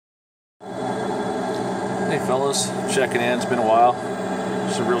Hey fellas, checking in. It's been a while.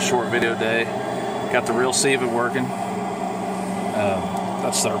 Just a real short video day. Got the real SIVA working.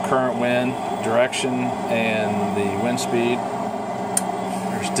 That's our current wind direction and the wind speed.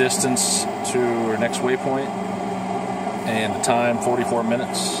 There's distance to our next waypoint and the time, 44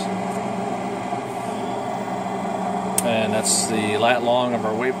 minutes. And that's the lat long of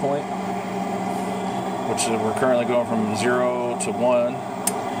our waypoint, which we're currently going from 0 to 1.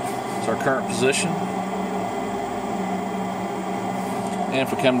 It's our current position. And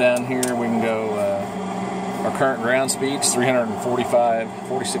if we come down here, we can go, our current ground speed's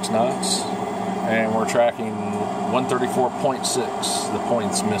 46 knots. And we're tracking 134.6. The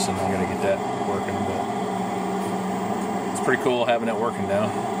point's missing. I gotta get that working, but it's pretty cool having it working now.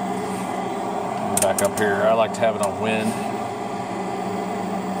 Back up here, I like to have it on wind.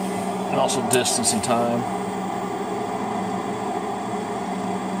 And also distance and time.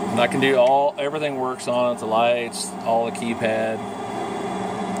 And I can do everything works on it, the lights, all the keypad,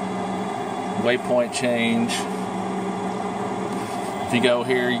 waypoint change. If you go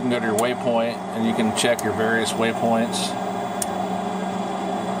here, you can go to your waypoint and you can check your various waypoints.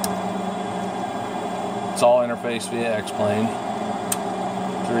 It's all interfaced via X-Plane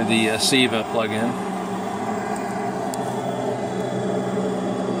through the SIVA plugin.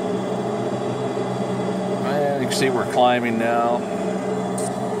 And you can see we're climbing now.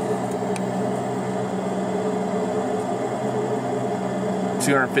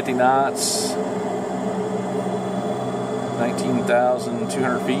 .250 knots,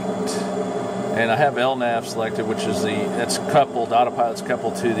 19,200 feet, and I have LNAV selected, which is that's coupled. Autopilot's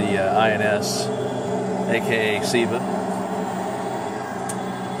coupled to the INS, aka SIVA.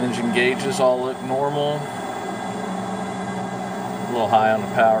 Engine gauges all look normal. A little high on the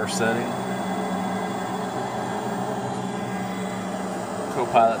power setting.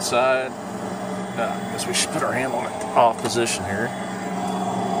 Co-pilot side. I guess we should put our handle in off position here.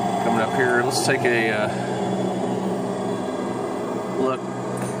 Coming up here, let's take a look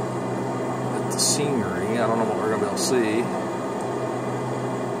at the scenery. I don't know what we're going to be able to see.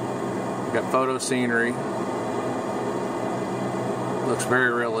 We've got photo scenery. Looks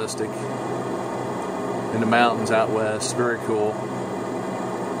very realistic. In the mountains out west, very cool.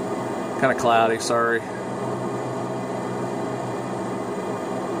 Kind of cloudy, sorry.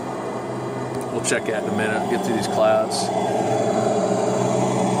 We'll check that in a minute, get through these clouds.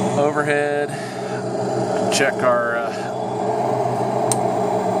 Overhead, check our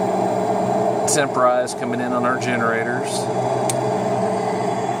temporize coming in on our generators.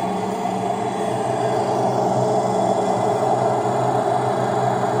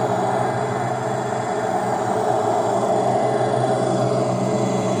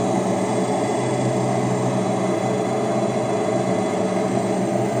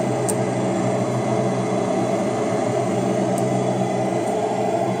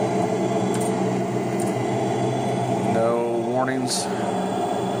 Warnings.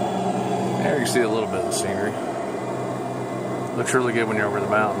 There you see a little bit of the scenery. Looks really good when you're over the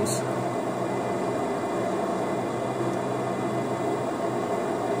mountains.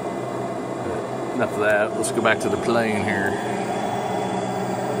 But enough of that. Let's go back to the plane here.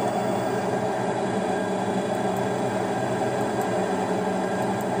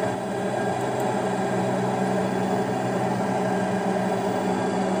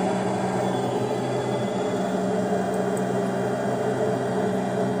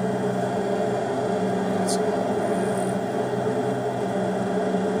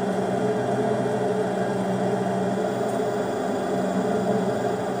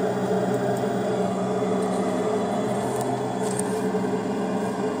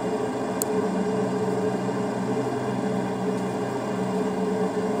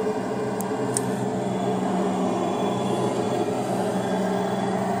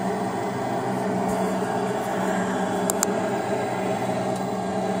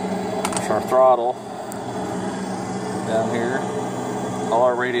 Our throttle down here. All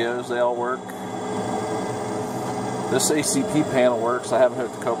our radios, they all work. This ACP panel works. I haven't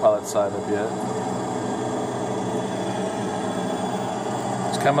hooked the co-pilot side up yet.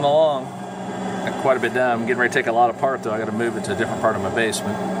 It's coming along. Got quite a bit done. I'm getting ready to take a lot apart though. I got to move it to a different part of my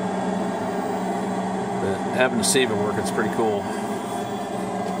basement. But having the SIVA work, it's pretty cool.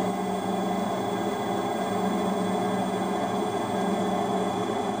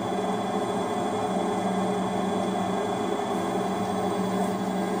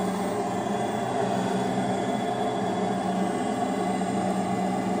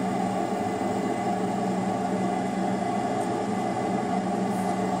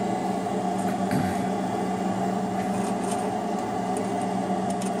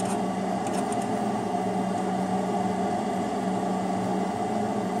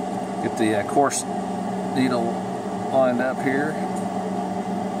 Get the course needle lined up here.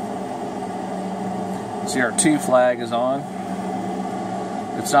 See, our 2 flag is on.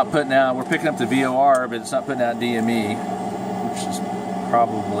 It's not putting out, we're picking up the VOR, but it's not putting out DME, which is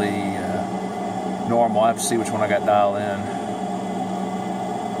probably normal. I have to see which one I got dialed in.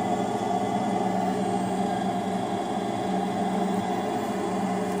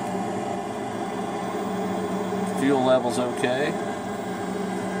 Fuel level's okay.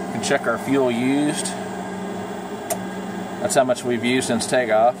 We can check our fuel used. That's how much we've used since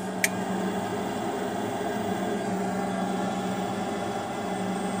takeoff.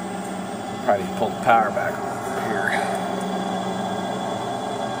 Probably pull the power back here.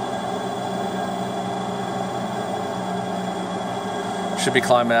 Should be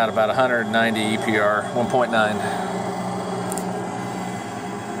climbing out about 190 EPR, 1.9.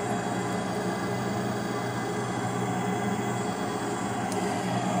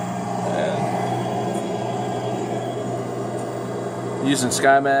 Using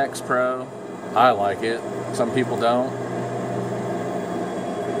SkyMax Pro. I like it. Some people don't.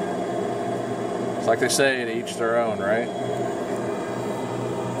 It's like they say, to each their own, right?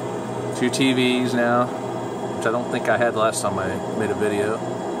 2 TVs now, which I don't think I had last time I made a video.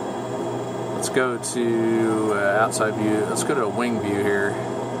 Let's go to outside view. Let's go to a wing view here.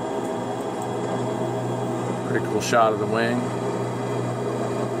 Pretty cool shot of the wing.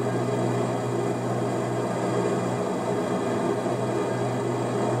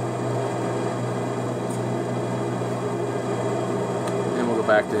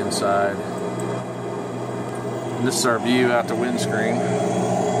 Back to inside. And this is our view out the windscreen.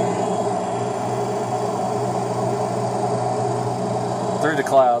 Through the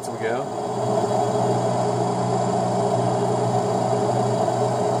clouds we go.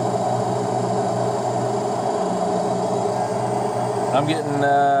 I'm getting,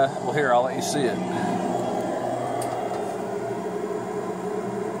 well here, I'll let you see it.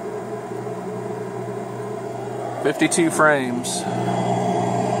 "52 frames.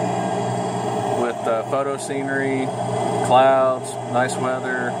 Photo scenery, clouds, nice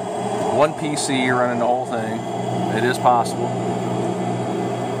weather, 1 PC running the whole thing. It is possible.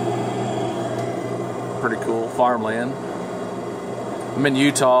 Pretty cool. Farmland. I'm in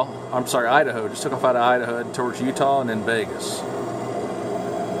Utah. I'm sorry, Idaho. Just took off out of Idaho towards Utah and then Vegas.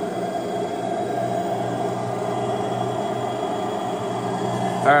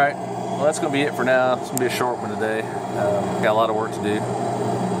 Alright, well that's going to be it for now. It's going to be a short one today. Got a lot of work to do.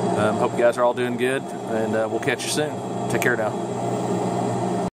 Hope you guys are all doing good, and we'll catch you soon. Take care now.